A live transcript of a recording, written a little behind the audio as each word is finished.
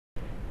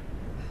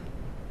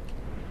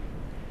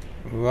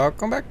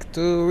Welcome back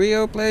to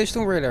Ryu Plays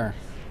Tomb Raider.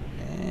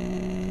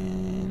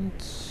 And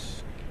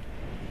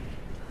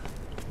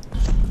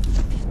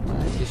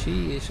my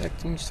PC is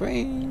acting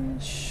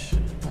strange.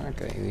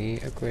 Okay, we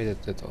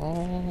upgraded it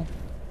all.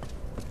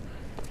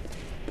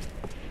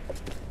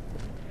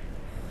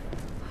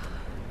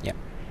 Yeah.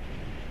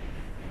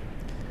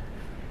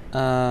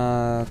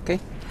 Okay,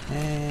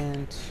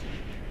 and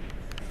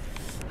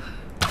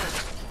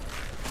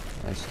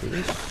let's do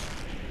this.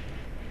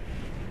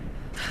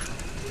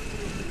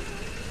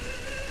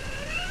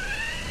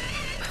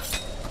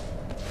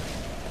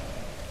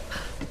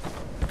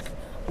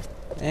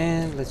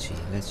 And let's see,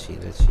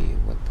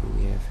 what do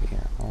we have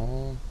here?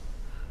 All,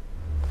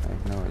 I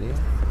have no idea.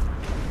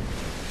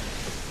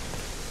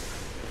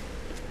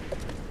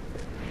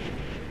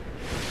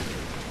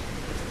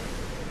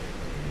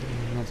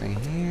 Nothing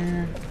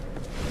here.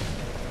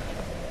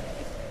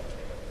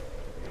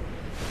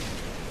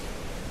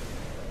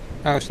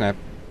 Oh snap.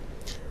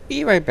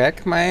 Be right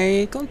back,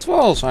 my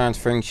controls aren't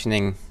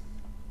functioning.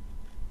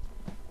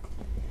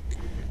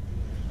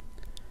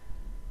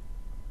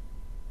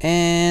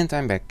 And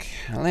I'm back.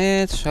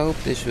 Let's hope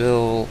this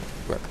will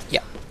work.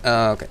 Yeah,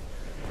 okay.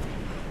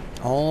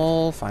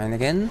 All fine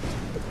again.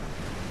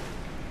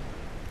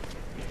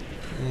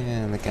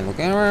 And I can look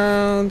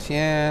around.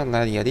 Yeah,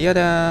 la yada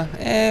yada.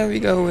 And we're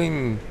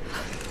going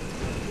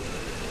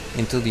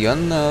into the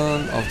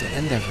unknown of the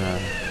Endeavor.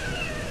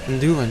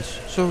 Endurance.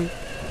 Sorry.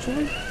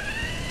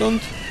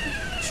 Don't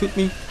shoot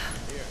me.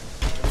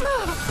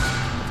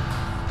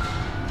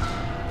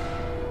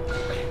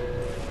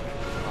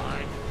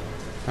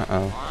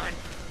 Uh-oh.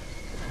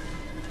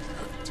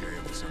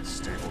 Damn this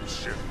unstable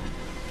ship.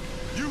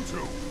 You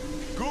two,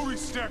 go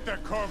restack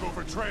that cargo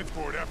for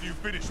transport after you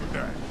finish with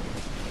that.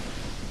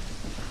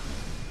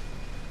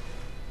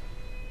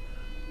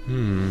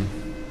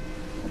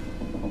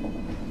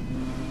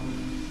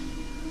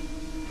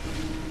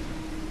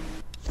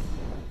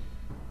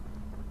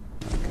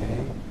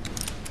 Okay.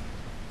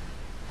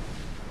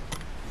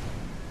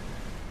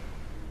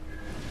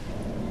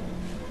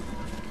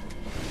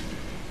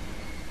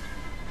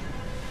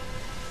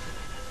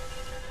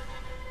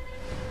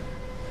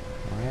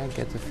 I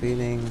get the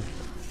feeling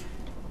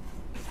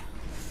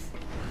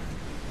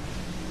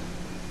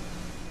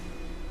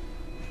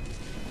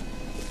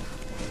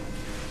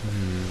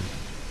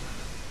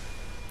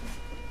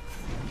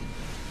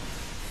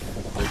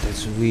oh,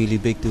 that's a really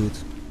big dude.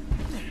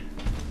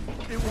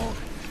 It won't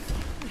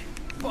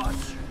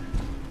budge.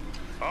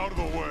 Out of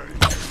the way.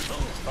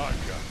 I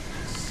got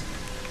this.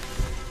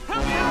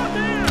 Help me out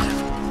there!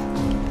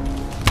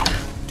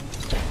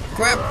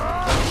 Crap!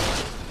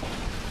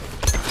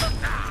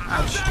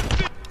 Ouch!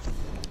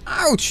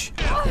 Ouch!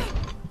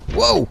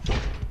 Whoa!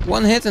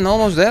 One hit and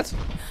almost dead.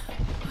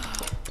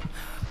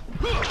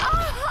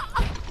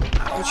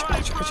 Ouch!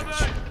 Ouch! Ouch!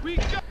 Ouch!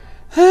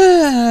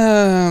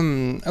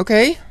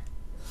 Okay.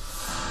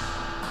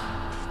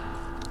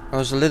 I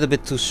was a little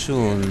bit too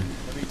soon.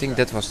 I think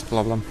that was the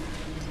problem.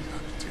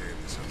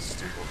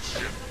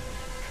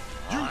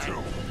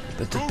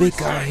 But the big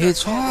guy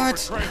hits hard.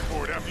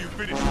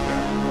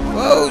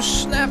 Whoa!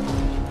 Snap!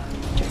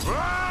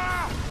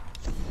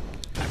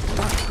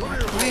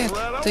 Quiet!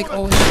 Take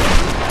all his.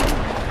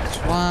 That's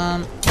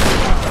one.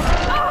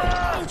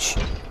 Ouch!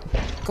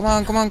 Come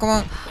on! Come on! Come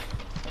on!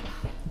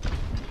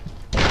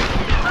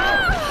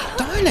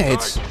 Darn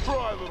it!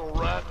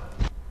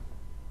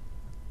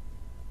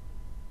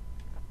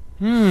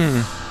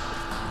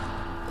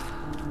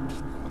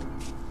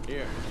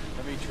 Here,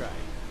 let me try.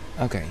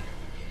 Okay.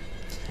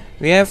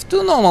 We have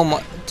two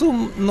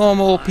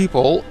normal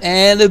people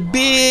and a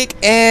big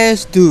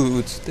ass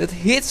dude that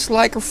hits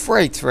like a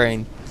freight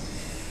train.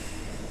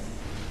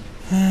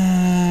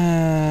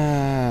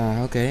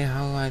 Okay,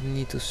 how do I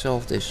need to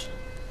solve this?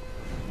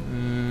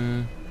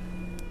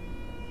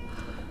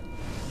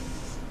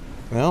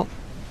 Well,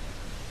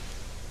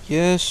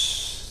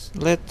 just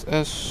let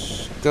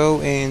us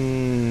go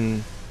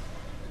in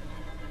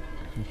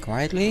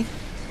quietly.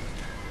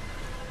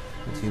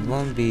 But we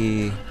won't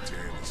be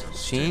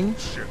seen.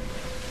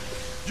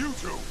 You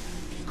two,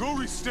 go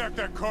restack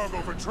that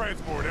cargo for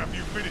transport after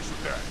you finish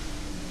with that.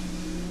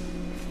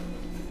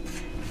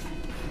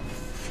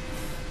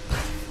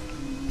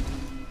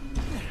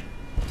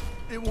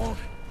 It won't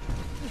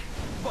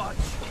budge.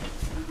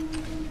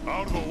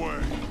 Out of the way.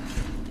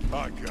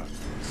 I got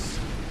this.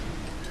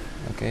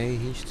 Okay,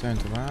 he's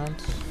turned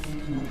around.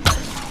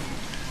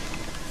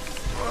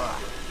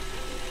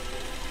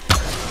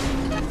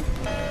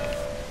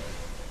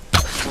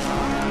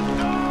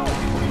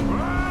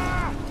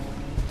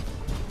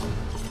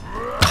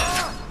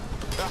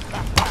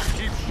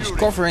 He's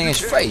covering his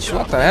face,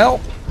 what the hell?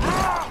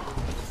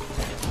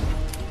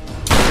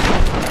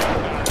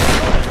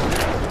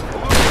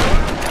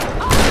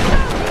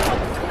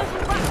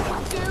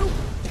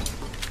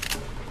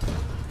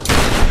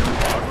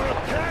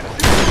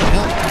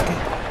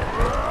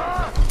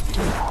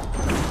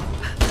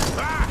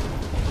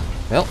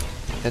 Well,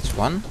 that's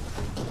one.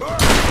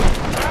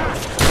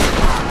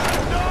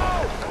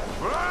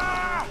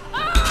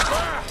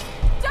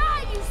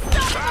 Die, you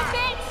son of a bitch!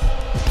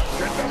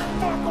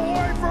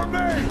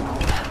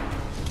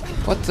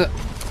 What the?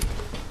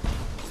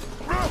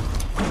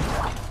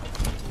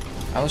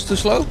 I was too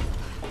slow?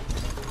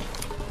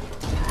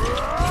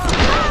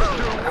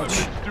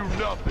 Ouch. Do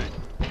nothing.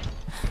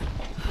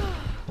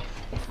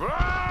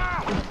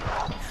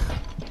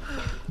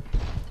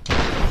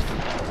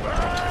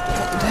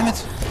 Damn it.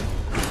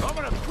 I'm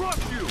gonna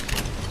crush you.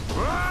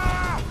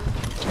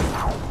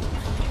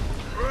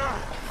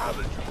 How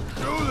did you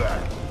do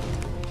that?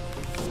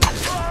 Back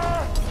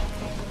off.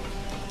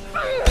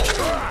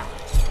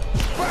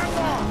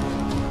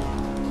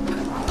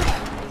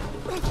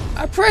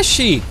 I press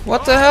she.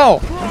 What the hell?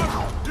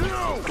 Crush you.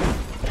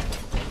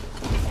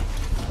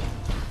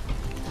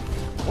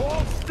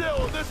 Hold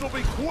still and this will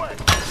be quick.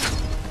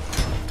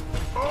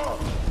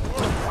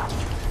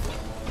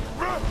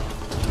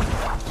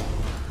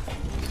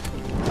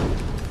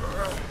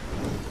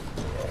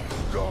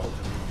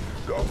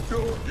 Don't do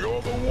it.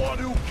 You're the one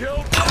who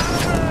killed me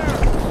there.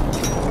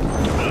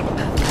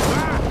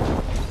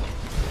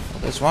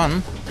 There's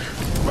one.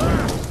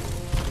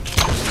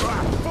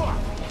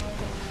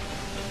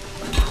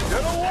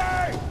 Get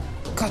away!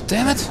 God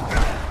damn it.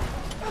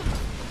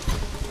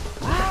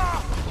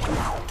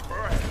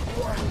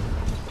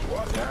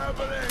 What's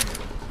happening?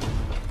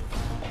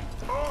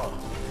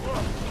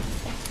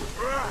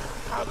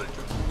 How did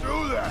you do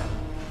that?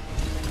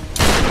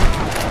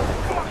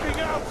 Fucking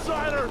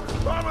outsider!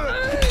 I'm gonna...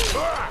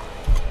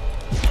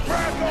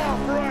 Back off,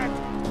 Rex!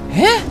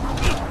 Huh?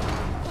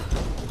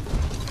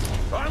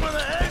 I'm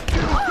gonna end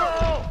you,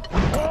 girl!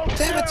 Oh,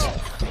 Damn it. still.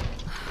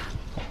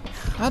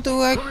 How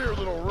do I... Come here,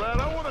 little rat.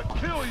 I want to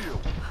kill you.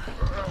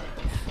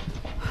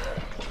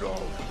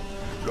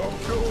 Don't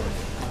do it.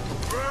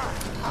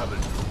 How did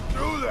you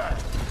do that?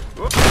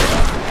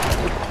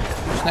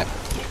 Snap.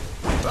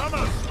 I'm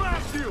gonna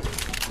smash you.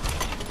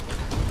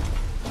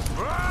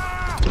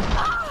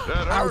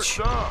 That Ouch. hurts,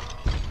 huh?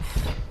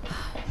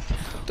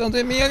 Don't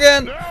hit me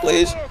again, Now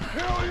please. I'm gonna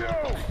kill you.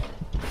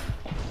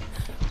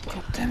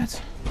 God damn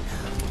it.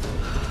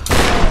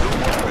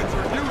 Weapons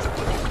are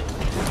useless.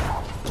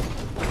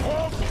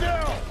 Hold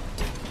still.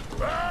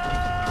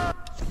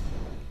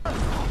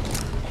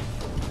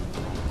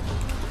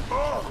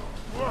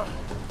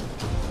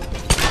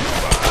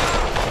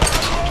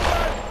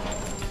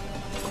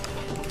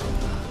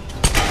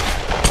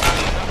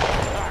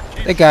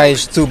 That guy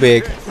is too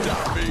big.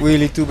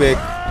 Really too big.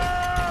 You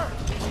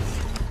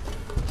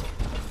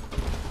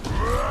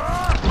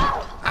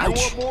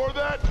Ouch. want more of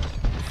that?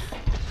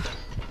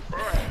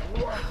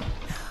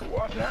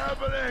 What's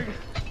happening?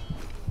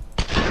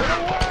 Get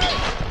away!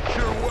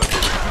 Sure what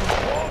you do.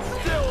 Hold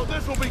still, and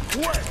this will be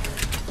quick.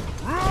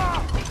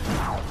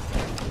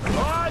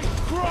 I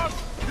crush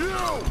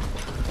you.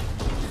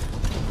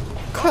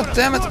 God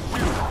damn it.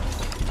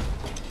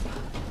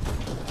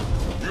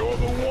 You're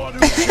the one who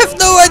I have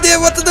no idea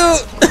what to do.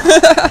 I'm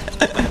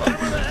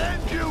gonna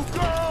end you,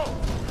 girl.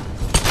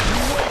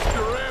 You waste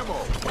your ammo.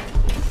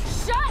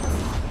 Shut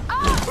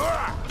up!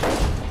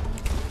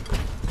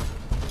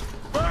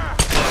 I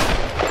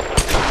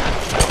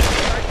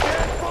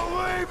can't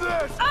believe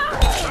this!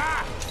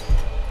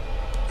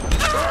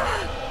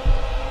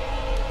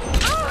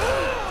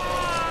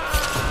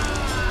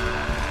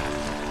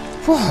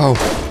 Wow.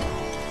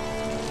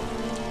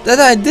 That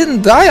I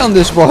didn't die on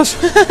this boss.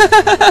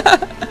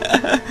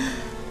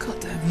 God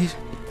damn, he's...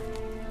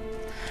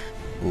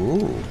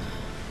 Ooh.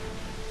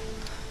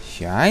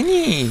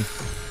 Shiny.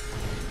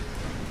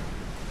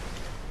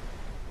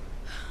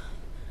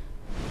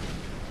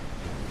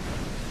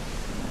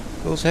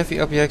 Pulls heavy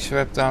objects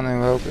wrapped down in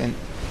rope and...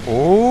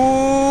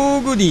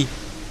 Oh, goody.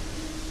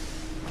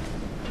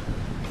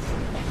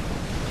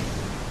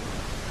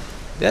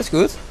 That's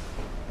good.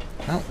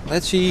 Well,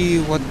 let's see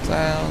what else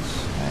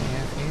I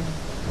have here.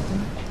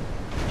 Nothing?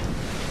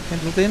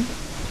 Can't look in?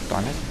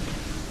 Darn it.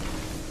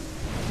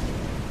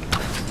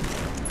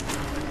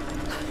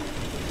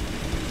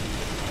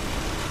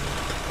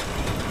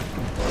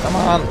 Come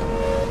on.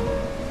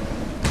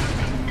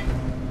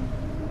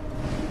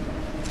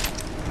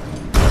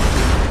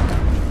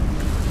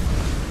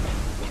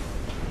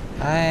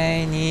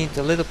 I need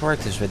a little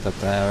practice with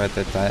that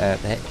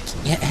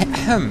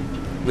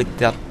with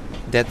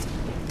that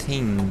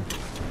thing.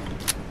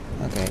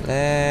 Okay,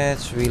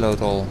 let's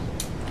reload all.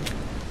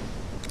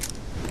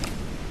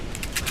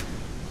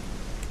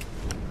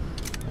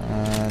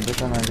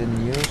 That one I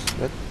didn't use,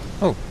 but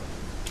oh,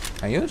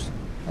 I used?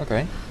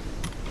 Okay.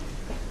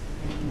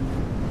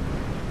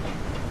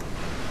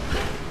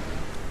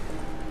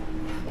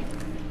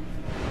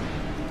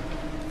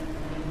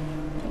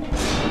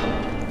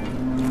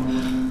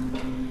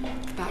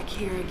 Back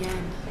here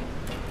again.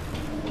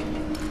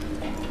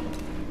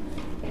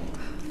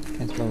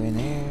 Can't go in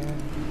here.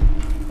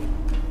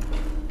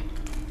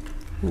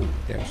 Ooh,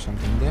 there's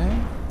something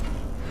there.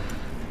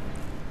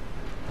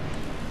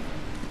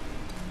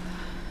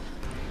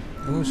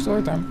 Ooh,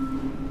 story time.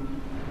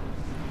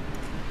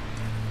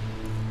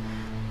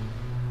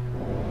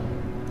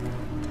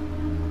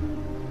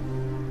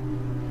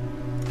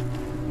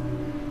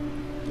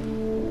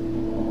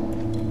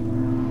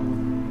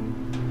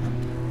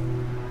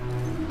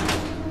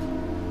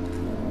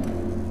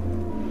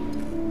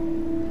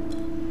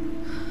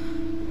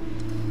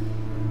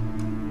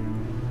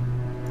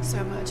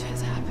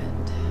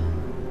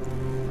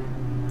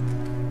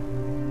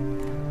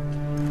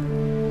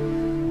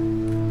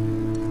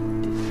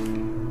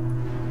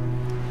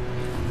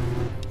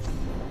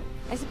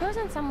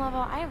 on some level,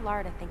 I have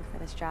Lara to thank for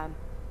this job.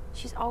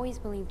 She's always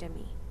believed in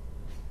me.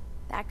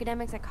 The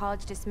academics at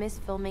college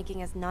dismissed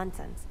filmmaking as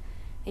nonsense.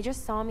 They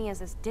just saw me as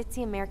this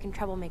ditzy American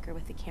troublemaker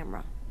with a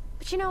camera.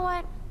 But you know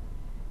what?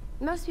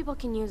 Most people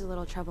can use a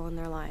little trouble in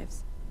their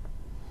lives.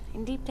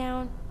 And deep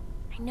down,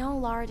 I know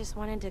Lara just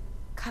wanted to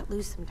cut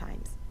loose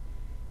sometimes.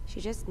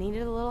 She just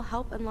needed a little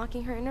help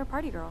unlocking her inner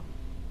party girl.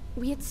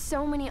 We had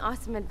so many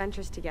awesome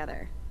adventures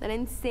together. That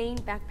insane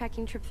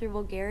backpacking trip through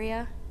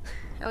Bulgaria.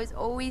 I was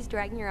always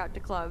dragging her out to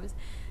clubs.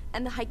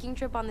 And the hiking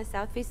trip on the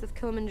south face of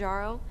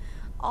Kilimanjaro.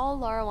 All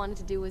Lara wanted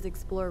to do was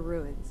explore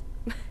ruins.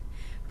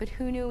 But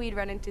who knew we'd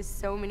run into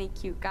so many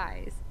cute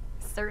guys?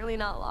 Certainly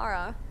not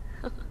Lara.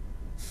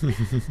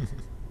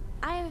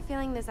 I have a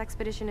feeling this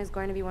expedition is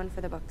going to be one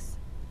for the books.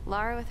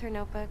 Lara with her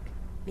notebook,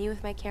 me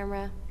with my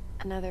camera,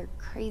 another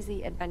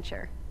crazy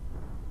adventure.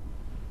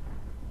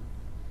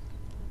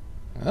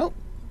 Well,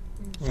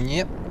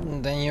 yep,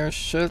 then you're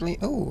certainly...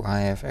 Oh,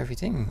 I have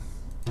everything.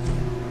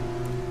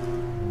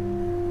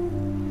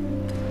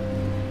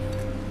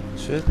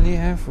 Certainly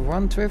have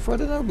one trip for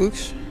the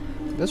notebooks.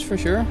 That's for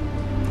sure.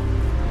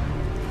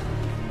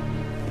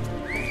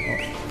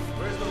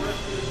 Where's the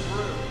rest of the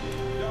crew?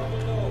 Down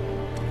below.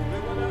 They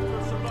went after a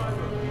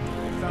survivor.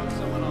 They found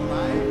someone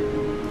alive?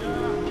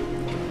 Yeah.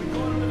 We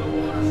caught him in the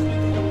water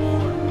sleeping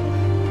aboard.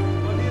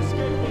 But he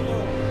escaped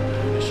below.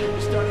 The ship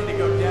is starting to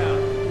go down.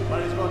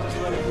 Might as well just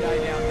let him die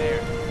down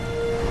there.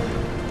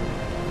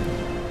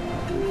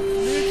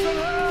 Need some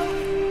help!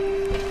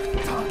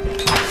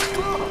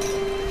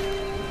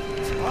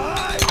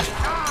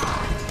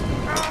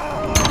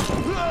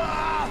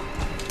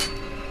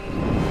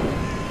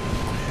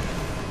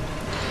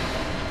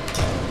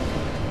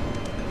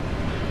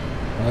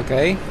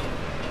 Okay.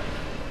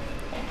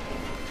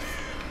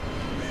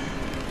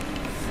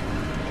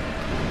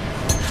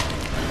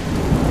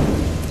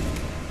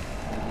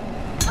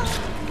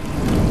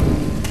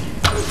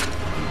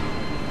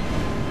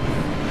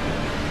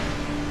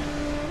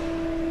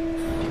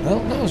 Well,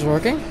 that was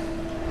working.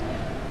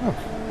 Oh,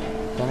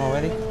 done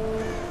already?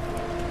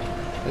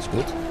 That's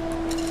good.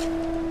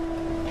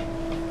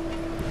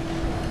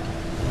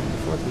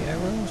 40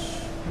 arrows.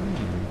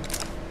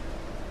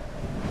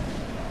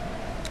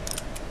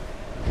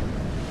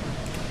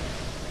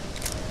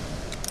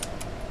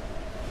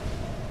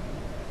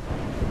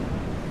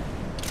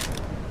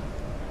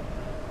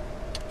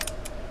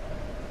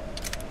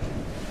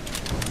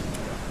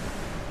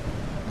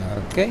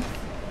 Okay.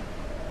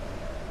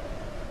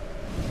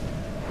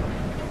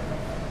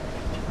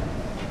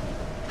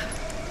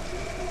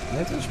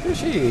 Let us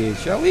proceed,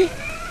 shall we?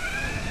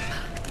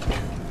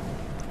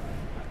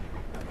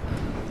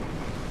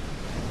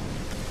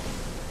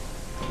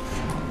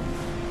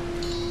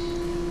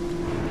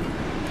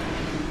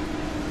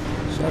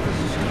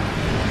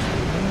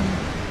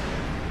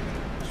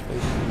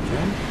 Space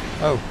jump.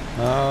 Oh,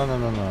 no.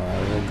 I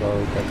will go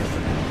back over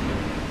there.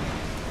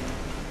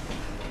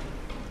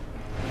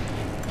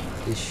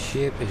 This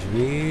ship is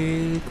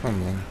really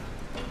crumbling.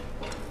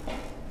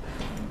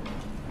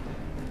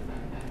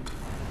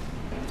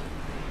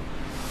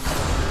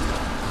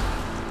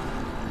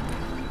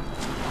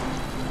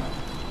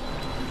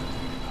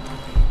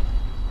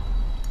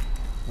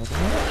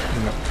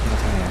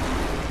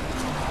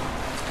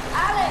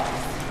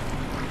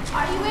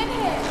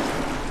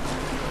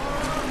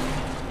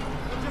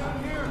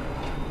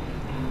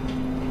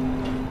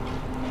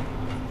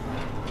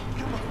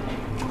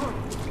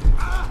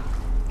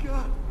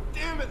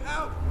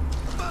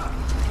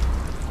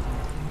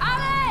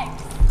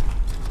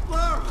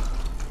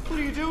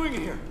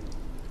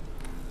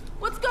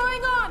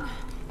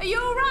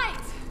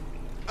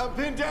 I'm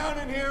pinned down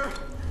in here.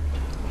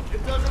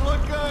 It doesn't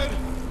look good.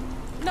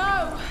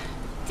 No!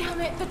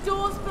 Damn it, the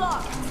door's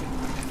blocked.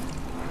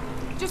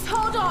 Just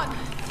hold on.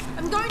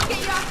 I'm going to get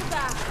you out of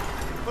there.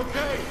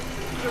 Okay,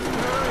 just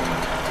hurry.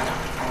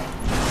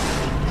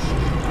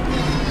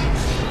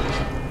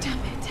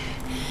 Damn it.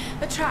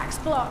 The track's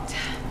blocked.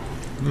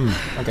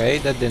 Okay,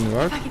 that didn't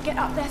work. If I could get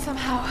up there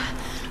somehow,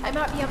 I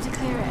might be able to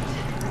clear it.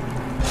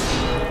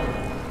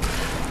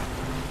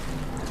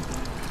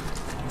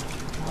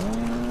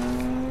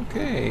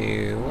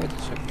 Okay,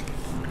 what's up?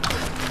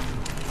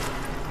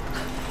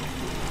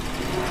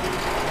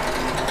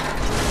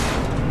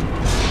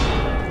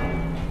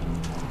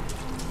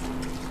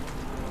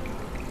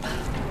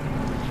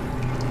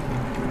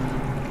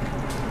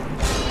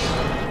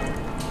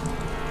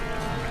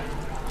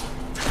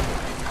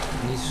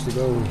 Needs to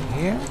go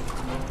here.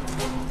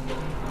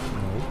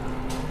 No.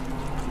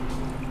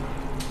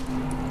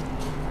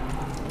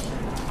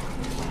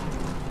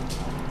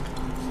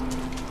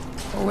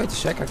 Oh wait a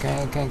sec, I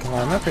can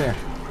climb up here.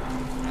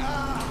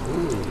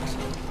 Ooh.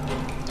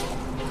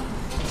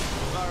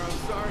 Lara, I'm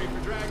sorry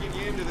for dragging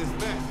you into this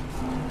mess.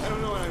 I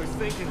don't know what I was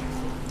thinking.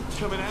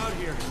 Coming out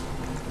here.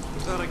 I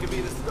thought I could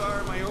be the star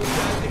of my own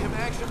goddamn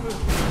action movie.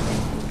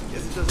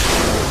 Guess it doesn't work.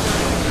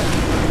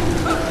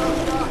 Oh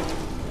God.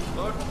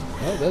 Lord.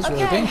 Oh, that's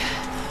Okay, working.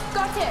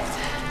 got it.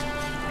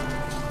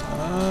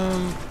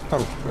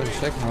 Oh, wait a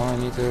sec. No, I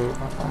need to.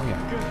 Oh yeah.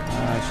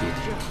 I see it.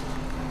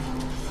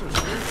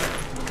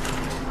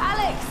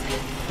 Alex!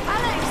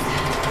 Alex!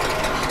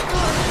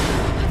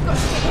 I've got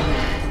to get in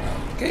there.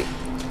 Okay.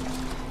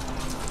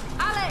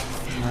 Alex!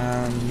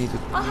 Need to.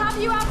 I'll have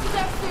you out of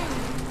there soon.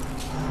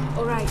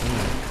 All right.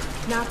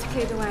 Now to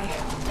clear the way.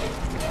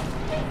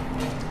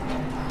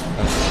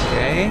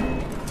 Okay.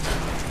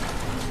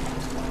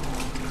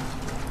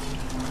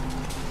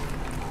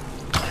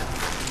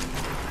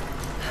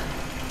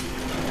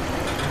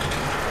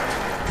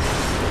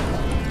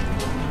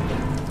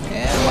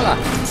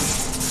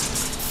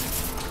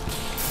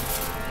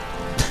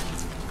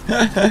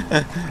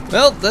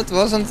 Well, that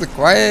wasn't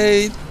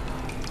quite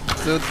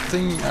the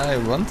thing I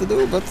want to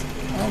do, but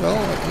oh well,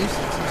 at least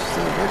it's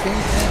still working.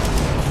 Yeah.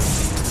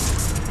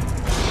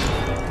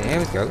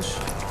 There it goes.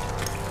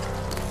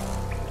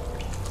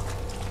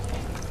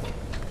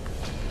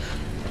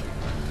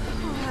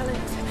 Oh, Alex.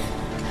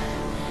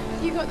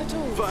 You got the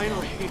tools.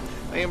 Finally,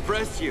 I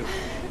impressed you.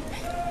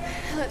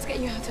 Let's get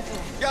you out of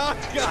here. God,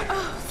 God.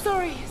 Oh,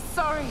 sorry.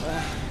 Sorry.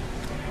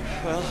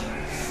 Well,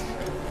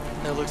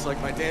 it looks like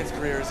my dance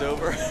career is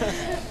over.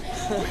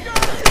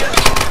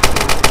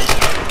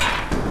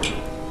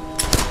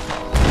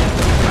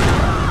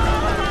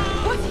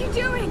 What are you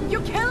doing?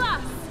 You'll kill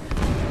us.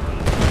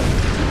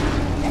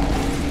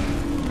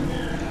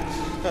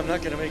 I'm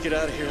not gonna make it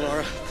out of here,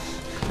 Laura.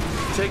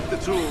 Take the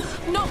tools.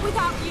 Not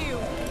without you.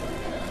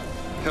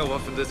 How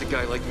often does a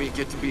guy like me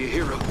get to be a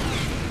hero?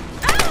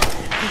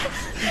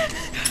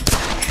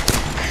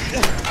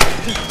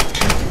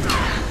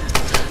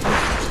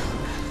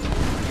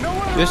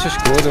 Just a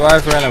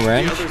screwdriver and a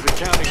wrench. The others are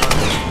counting on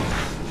me.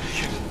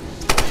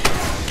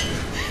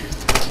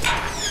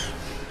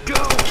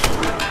 Go!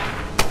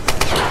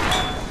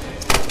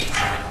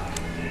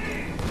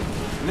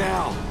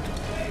 Now!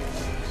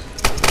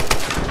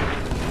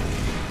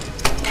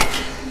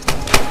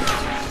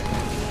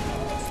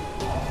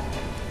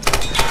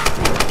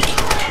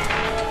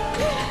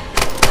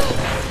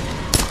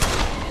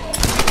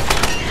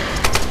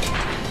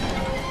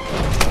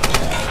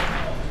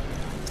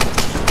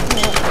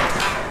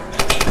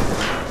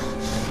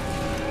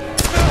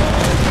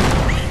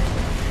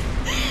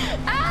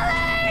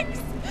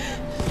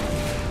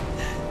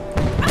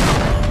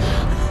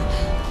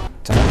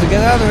 Time to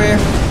get out of here.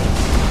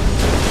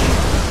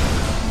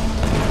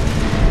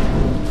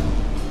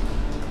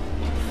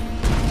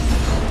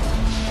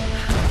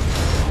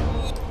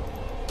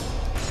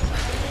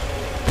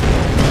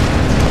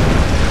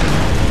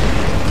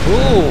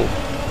 Cool.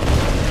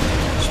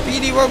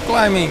 Speedy rope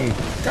climbing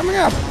coming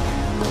up.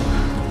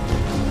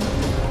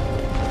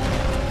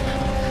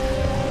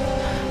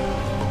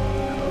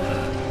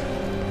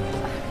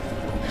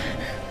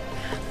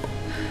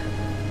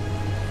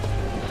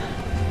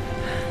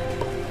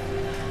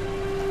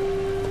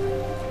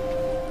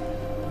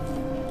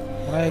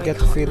 I get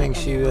the feeling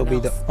she will be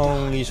the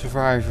only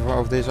survivor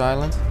of this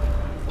island.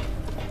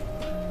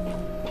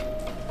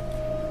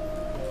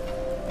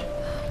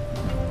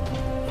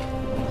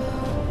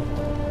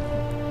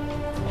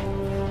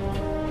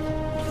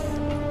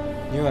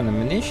 New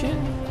ammunition?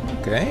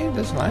 Okay,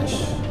 that's nice.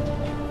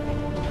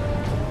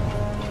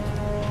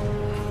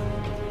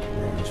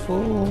 It's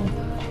full.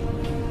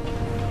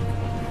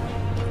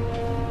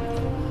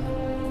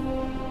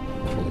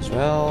 Full as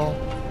well.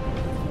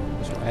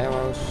 Some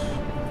arrows.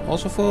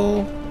 Also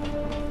full.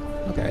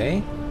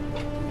 Okay.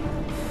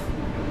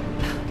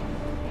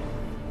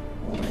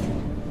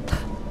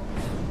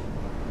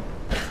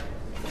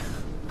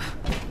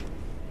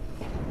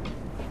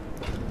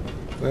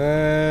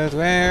 But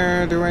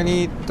where do I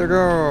need to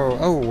go?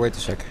 Oh, wait a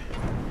sec.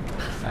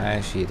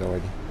 I see it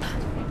already.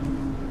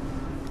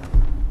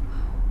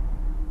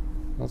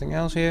 Nothing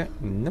else here?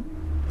 Nope.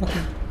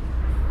 Okay.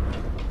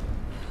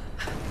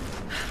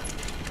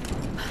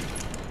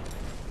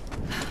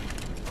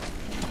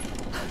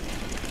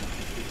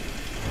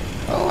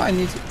 Oh,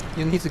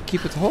 you need to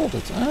keep it hold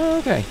it. Oh,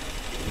 okay.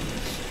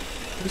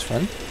 That's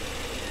fun.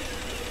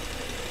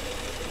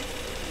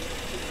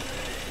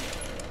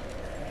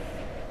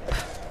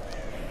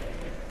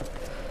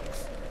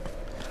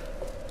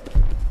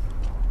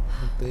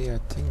 What they are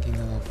thinking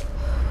of.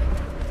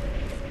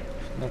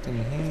 There's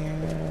nothing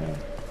here.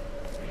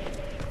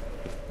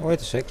 Oh,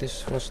 wait a sec,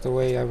 this was the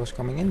way I was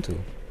coming into.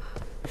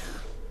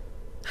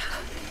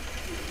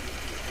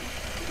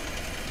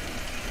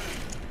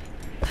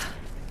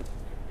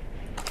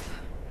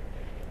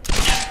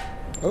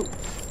 Oh,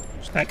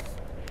 snack.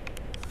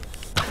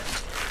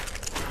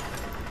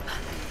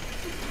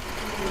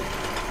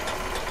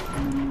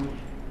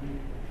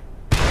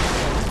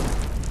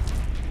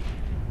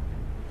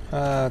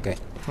 Okay,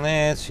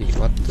 let's see,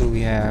 what do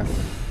we have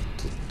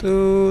to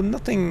do?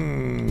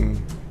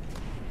 Nothing.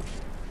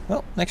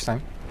 Well, next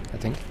time, I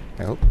think,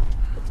 I hope,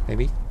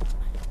 maybe.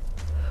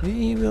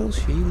 We will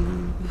see.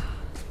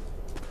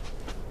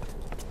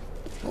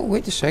 Oh,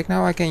 wait a sec,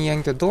 now I can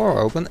yank the door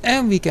open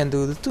and we can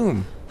do the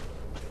tomb.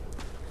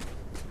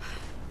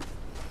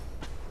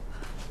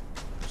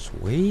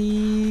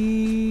 Sweet.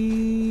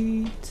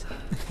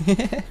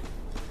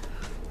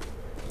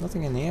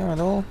 Nothing in here at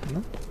all?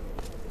 No.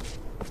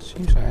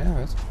 Seems I have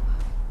it.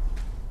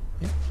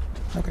 Yeah.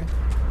 Okay.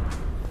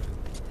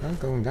 I'm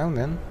going down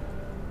then.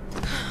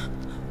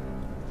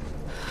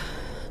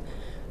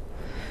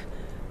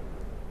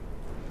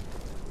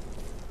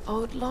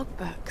 Old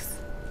logbooks.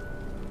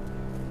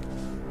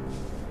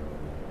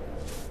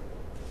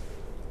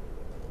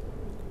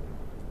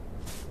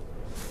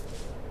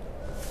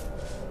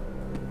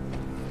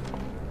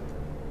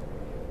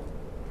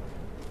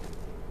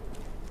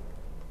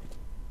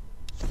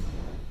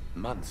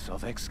 Months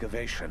of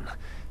excavation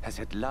has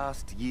at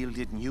last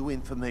yielded new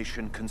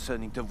information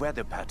concerning the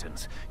weather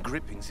patterns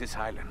gripping this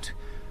island.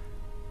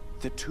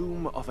 The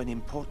tomb of an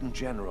important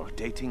general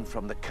dating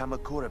from the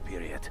Kamakura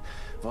period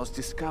was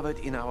discovered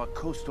in our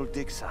coastal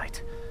dig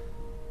site.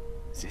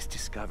 This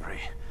discovery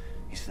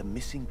is the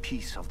missing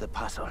piece of the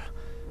puzzle.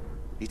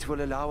 It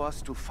will allow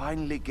us to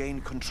finally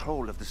gain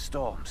control of the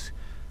storms.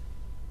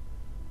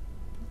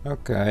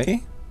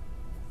 Okay.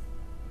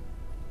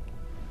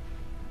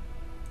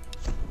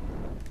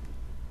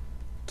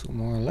 Two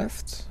more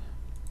left.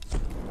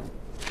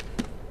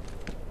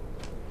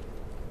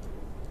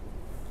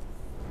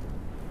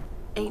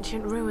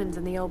 Ancient ruins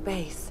in the old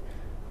base.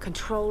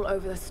 Control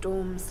over the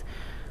storms.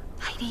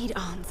 I need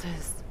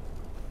answers.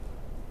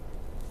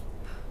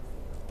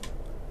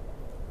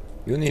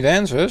 You need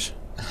answers?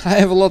 I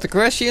have a lot of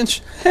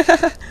questions.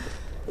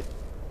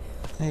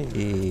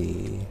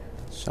 Hey,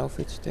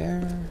 salvage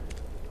there.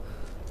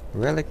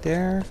 Relic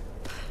there.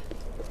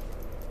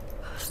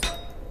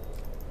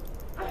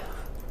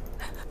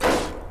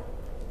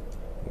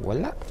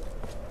 Voila.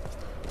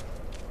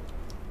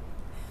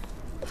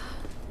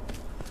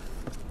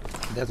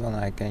 That one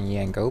I can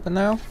yank open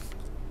now.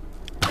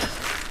 At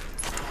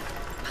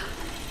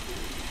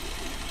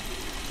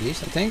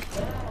least I think.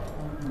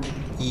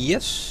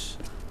 Yes.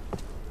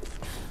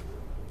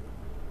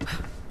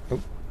 Oh.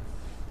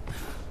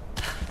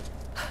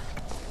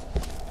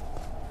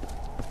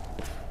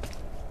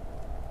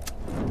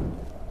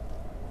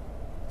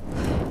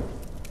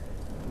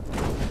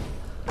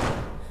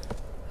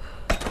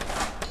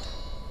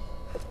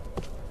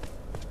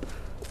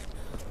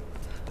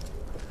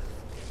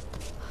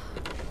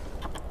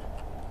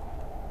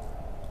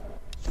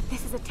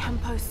 This is a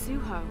tempo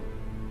suho.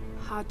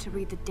 Hard to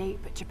read the date,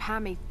 but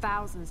Japan made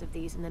thousands of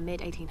these in the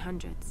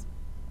mid-1800s.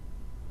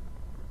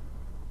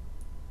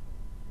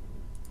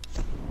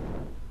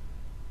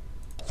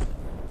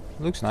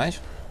 Looks nice.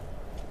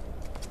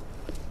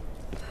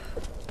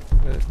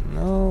 But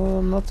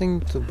no,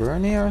 nothing to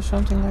burn here or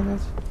something like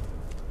that.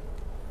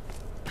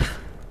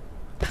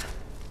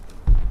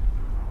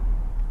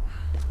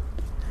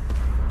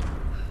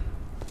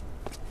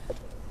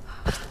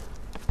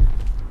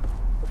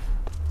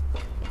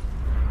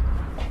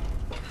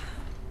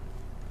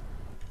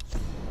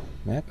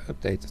 Map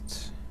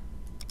updated.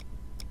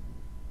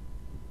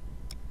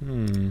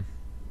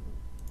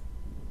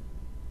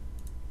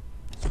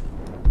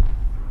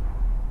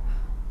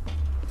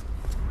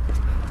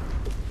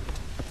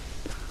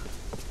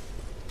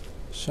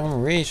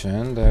 Some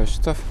reason there's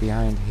stuff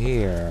behind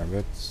here,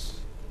 but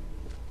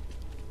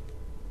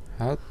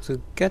how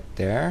to get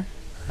there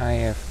I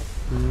have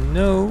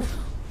no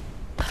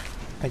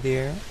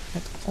idea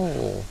at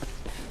all.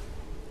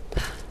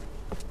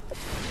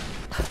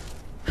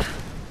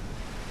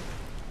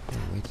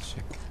 Wait a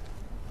sec.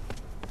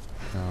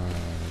 No,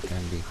 it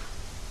can be.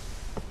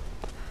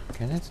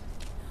 Can it?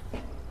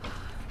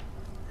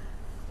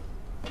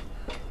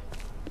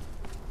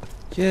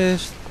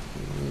 Just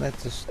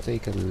let us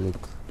take a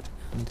look.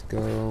 Need to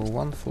go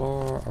one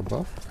floor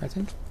above, I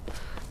think.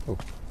 Oh.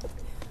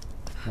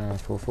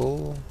 For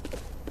full.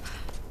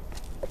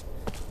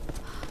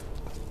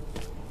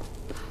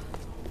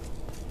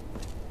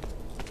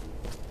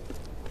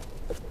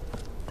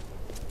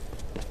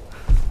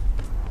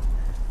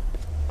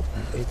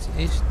 It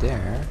is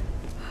there.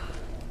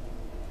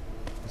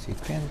 But you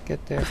can't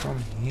get there from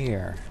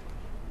here.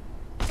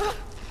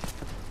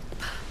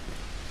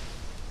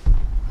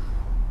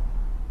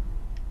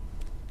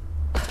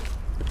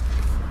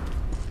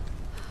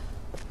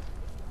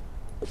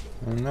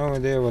 No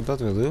idea what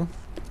that will do.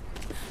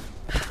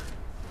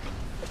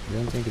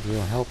 Don't think it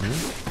will help me.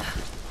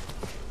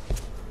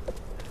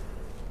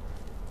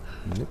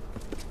 Nope.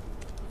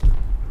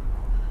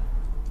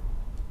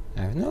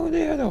 I have no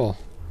idea at all.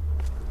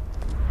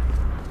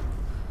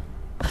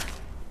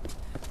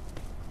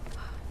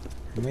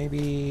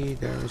 Maybe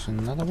there is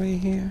another way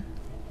here.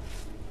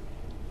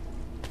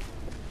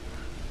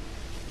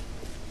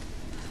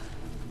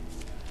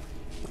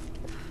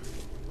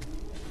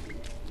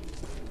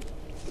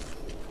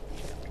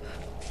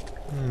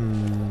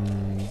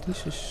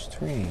 This is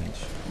strange.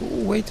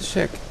 Oh, wait a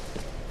sec.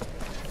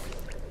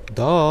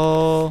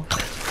 Duh.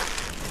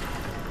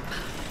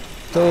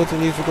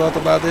 Totally forgot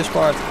about this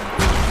part.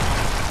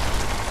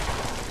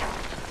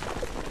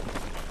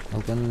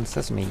 Open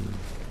sesame.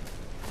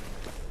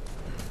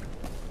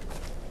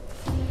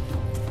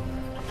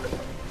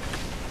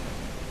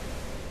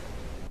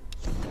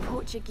 The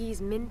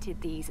Portuguese minted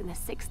these in the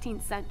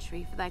 16th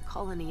century for their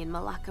colony in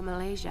Malacca,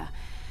 Malaysia.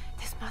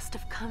 This must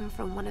have come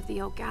from one of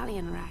the old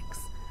galleon wrecks.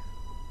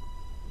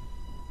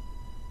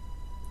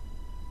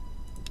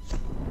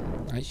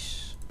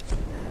 Nice.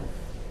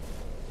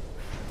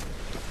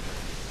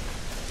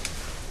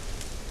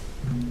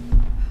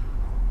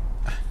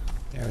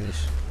 There it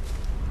is.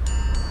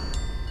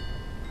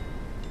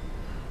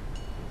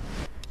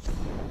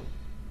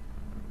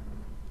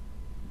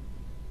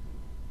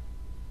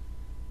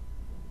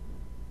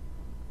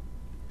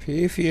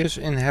 Previous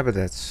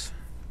inhabitants.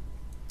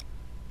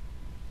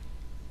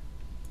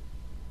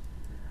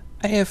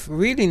 I have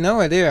really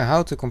no idea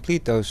how to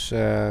complete those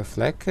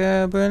flag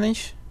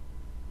burnings.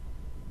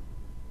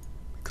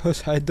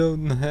 Because I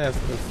don't have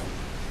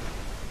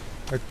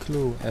a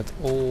clue at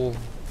all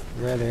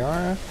where they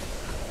are.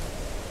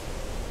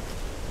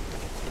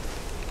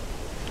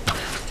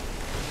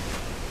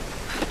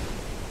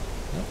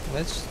 Well,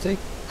 let's take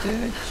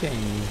the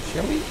change,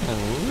 shall we?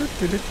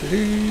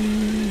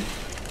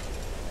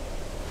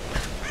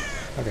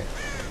 Okay.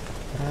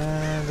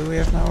 Do we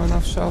have now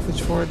enough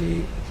salvage for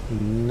the...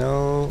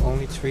 No,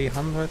 only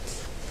 300.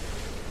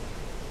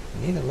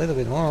 Need a little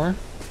bit more.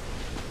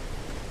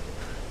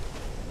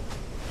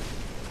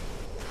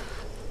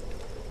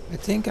 I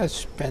think I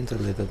spent a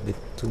little bit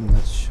too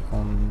much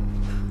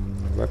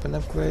on weapon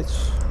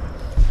upgrades.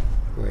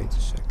 Wait a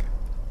second.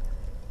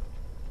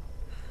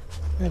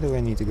 Where do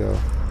I need to go?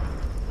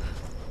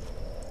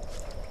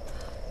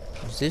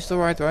 Is this the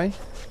right way?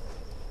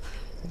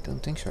 I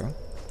don't think so.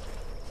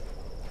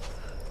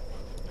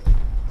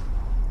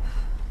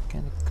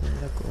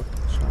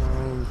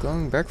 So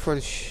going back for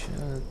the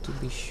to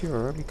be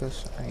sure,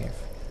 because I have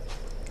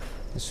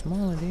a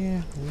small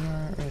idea we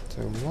are at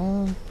the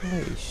wrong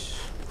place.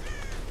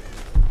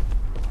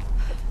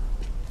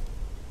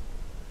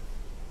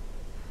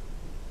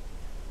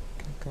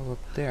 Can go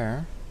up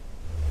there.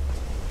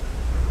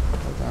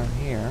 Go down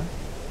here.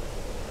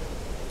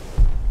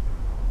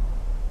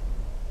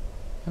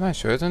 Am I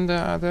certain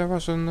that there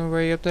was a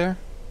way up there?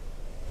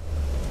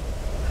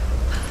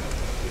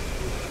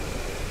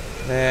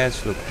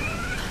 Let's look.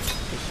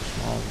 Just a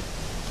small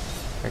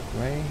back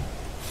way.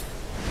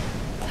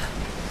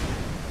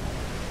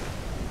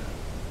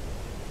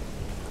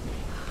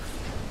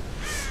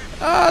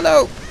 Oh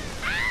no!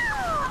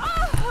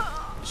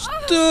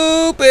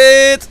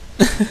 Stupid!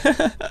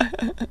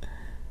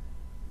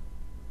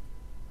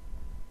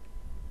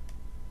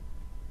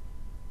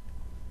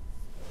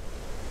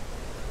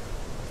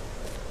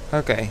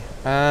 Okay,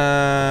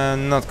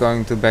 not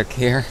going to back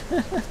here.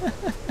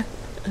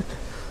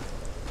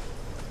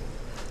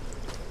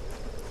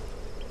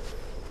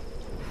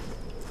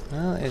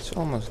 Well, it's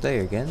almost day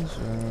again,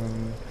 so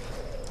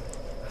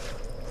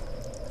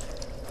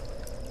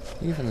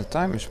even the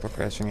time is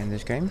progressing in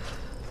this game.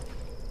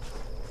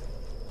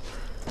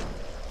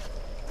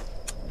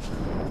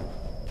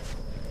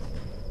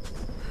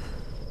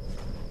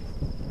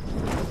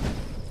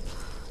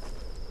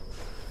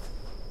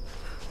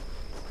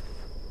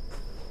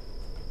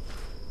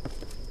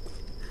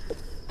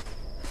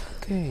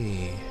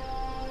 Okay.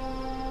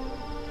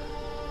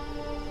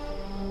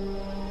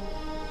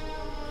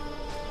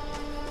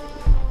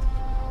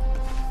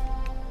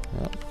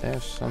 Well,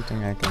 there's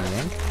something I can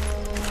yank.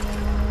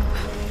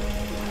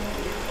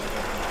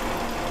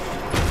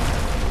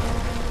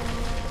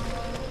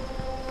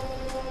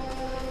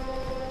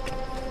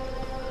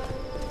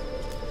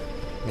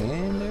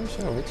 And there's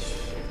salvage.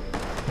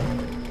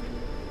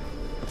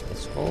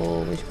 It's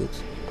always good.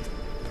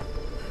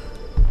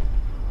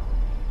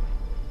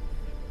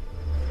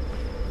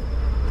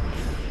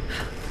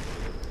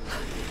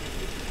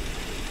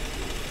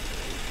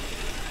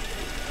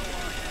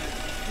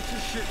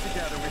 Shit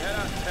together. We head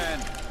out 10.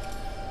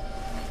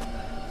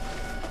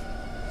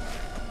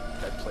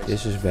 That place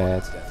This is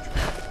bad.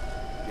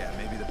 Yeah,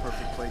 maybe the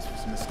perfect place for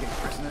some escaped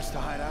prisoners to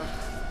hide out.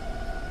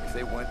 If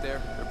they went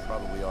there, they're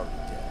probably already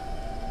dead.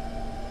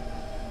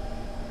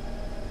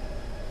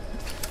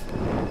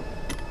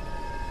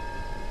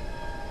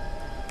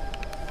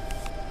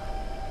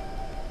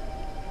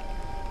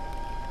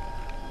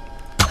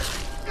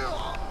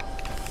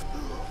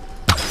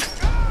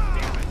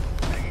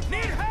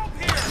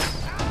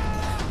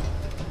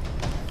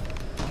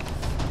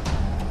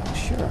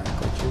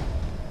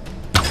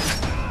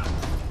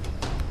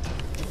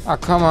 Ah,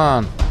 come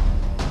on.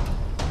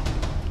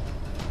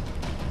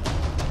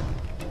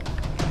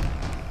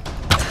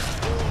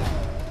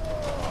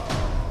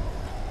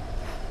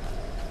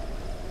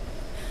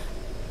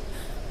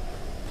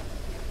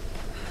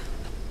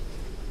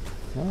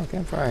 Well,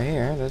 campfire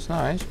here, that's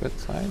nice, but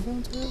I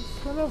don't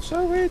have enough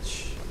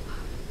salvage.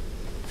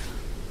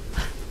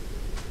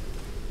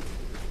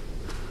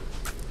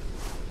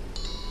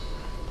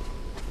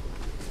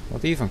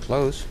 Not even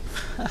close.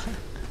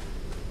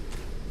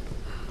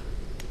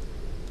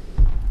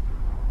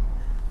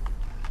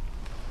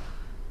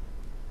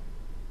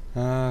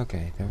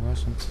 Okay, there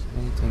wasn't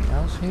anything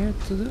else here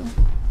to do?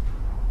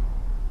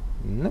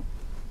 Nope.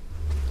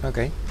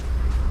 Okay.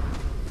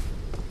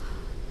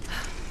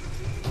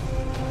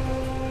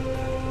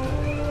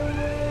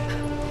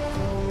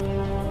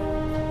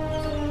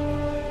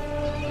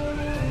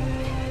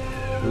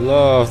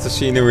 Love the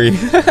scenery.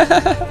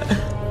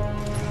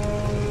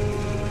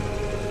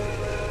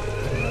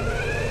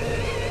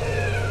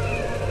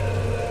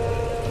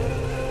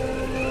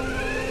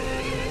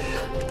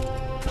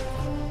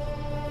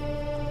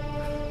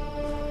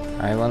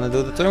 I wanna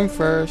do the tomb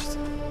first.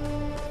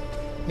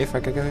 If I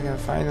can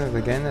find it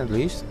again at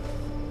least.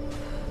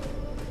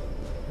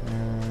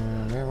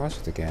 Where was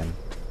it again?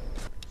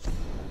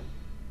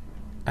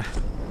 Ah,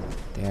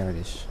 there it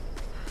is.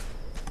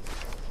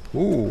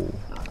 Ooh.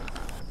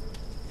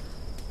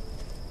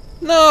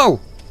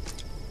 No!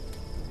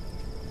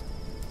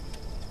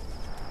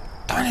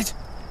 Darn it!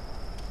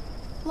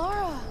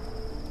 Laura!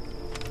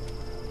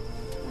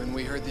 When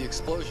we heard the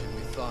explosion,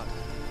 we thought...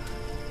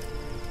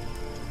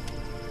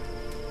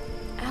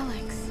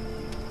 Alex.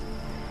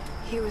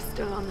 He was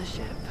still on the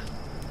ship.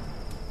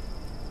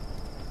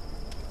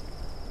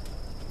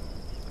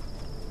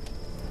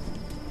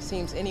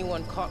 Seems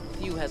anyone caught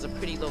with you has a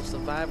pretty low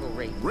survival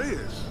rate.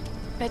 Reyes,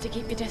 Better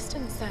keep your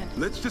distance then.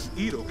 let's just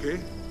eat, okay?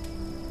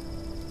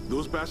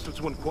 Those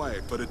bastards went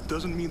quiet, but it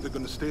doesn't mean they're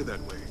gonna stay that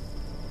way.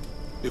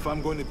 If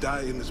I'm going to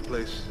die in this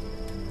place,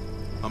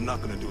 I'm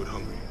not gonna do it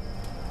hungry.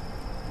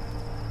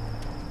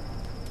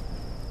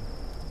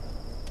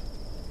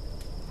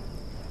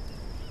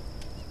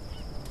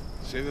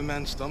 Save a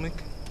man's stomach,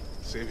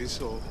 save his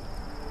soul.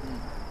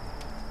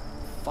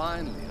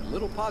 Finally, a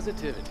little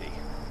positivity.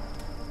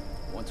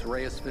 Once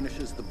Reyes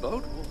finishes the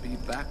boat, we'll be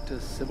back to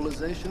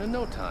civilization in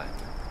no time.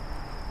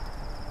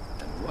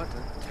 And what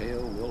a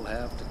tale we'll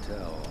have to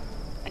tell.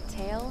 A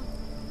tale?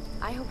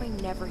 I hope I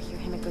never hear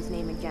Himiko's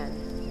name again.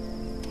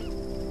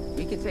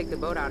 We can take the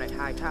boat out at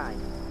high tide.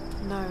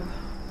 No,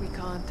 we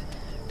can't.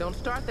 Don't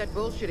start that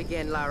bullshit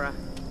again, Lara.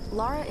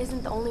 Lara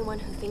isn't the only one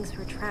who thinks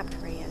we're trapped,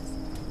 Reyes.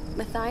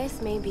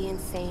 Matthias may be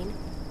insane,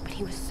 but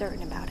he was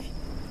certain about it.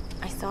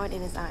 I saw it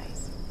in his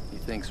eyes. He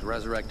thinks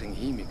resurrecting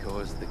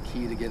Himiko is the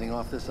key to getting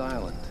off this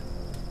island.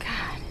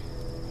 God,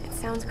 it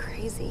sounds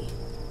crazy.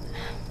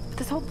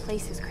 This whole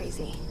place is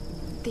crazy.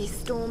 These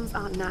storms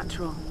aren't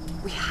natural.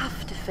 We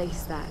have to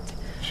face that.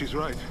 She's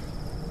right.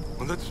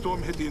 When that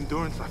storm hit the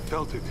Endurance, I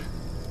felt it.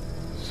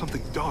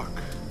 Something dark,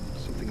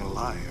 something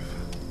alive.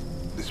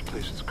 This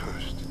place is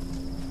cursed.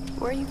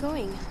 Where are you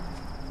going?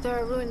 There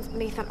are ruins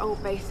beneath that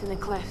old base in the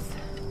cliffs.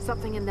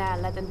 Something in there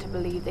led them to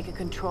believe they could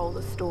control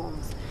the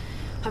storms.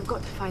 I've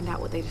got to find out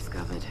what they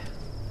discovered.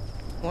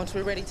 Once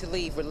we're ready to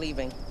leave, we're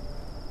leaving.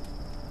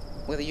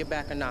 Whether you're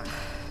back or not.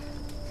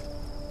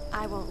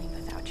 I won't leave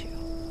without you.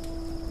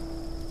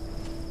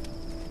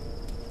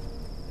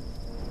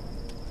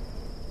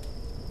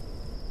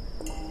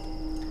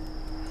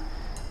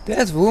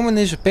 That woman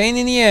is a pain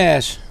in the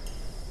ass.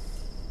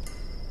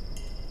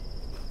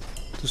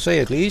 To say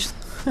at least.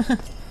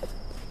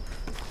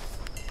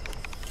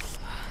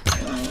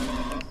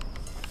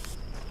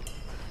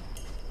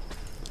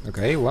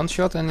 Okay, one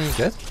shot and he's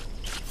dead.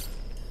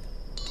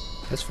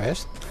 That's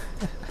fast.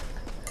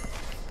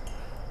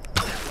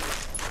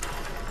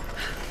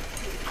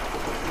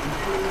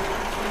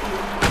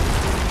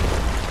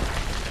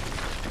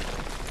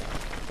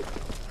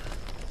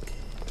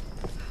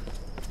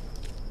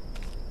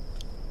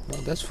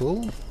 Well, that's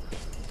full.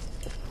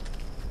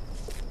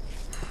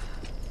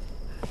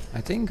 I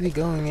think we're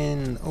going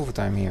in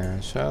overtime here,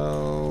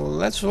 so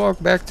let's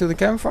walk back to the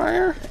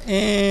campfire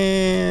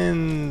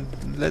and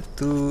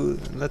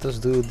let us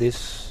do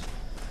this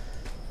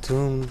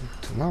tomb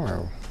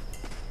tomorrow.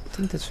 I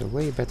think that's a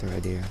way better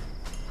idea.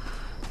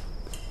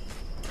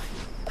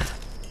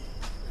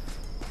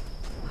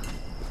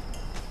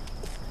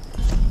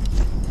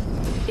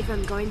 If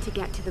I'm going to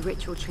get to the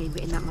ritual chamber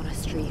in that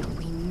monastery,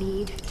 we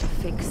need to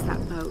fix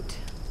that boat.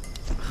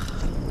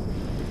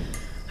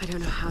 I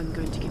don't know how I'm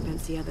going to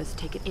convince the others to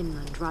take it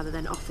inland rather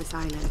than off this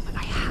island, but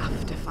I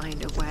have to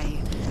find a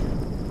way.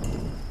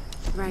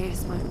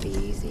 Reyes won't be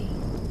easy.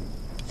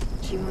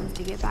 She wants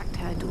to get back to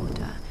her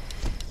daughter,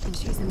 and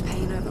she's in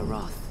pain over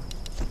Roth.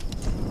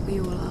 We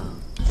all are.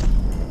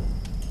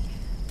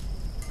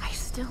 I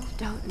still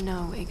don't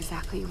know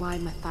exactly why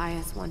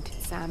Matthias wanted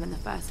Sam in the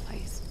first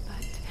place,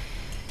 but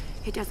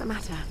it doesn't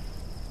matter.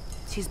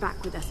 She's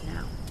back with us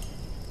now.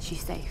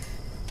 She's safe.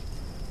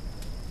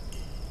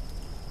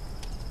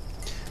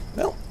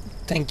 Well,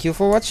 thank you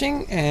for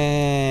watching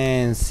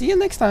and see you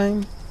next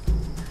time.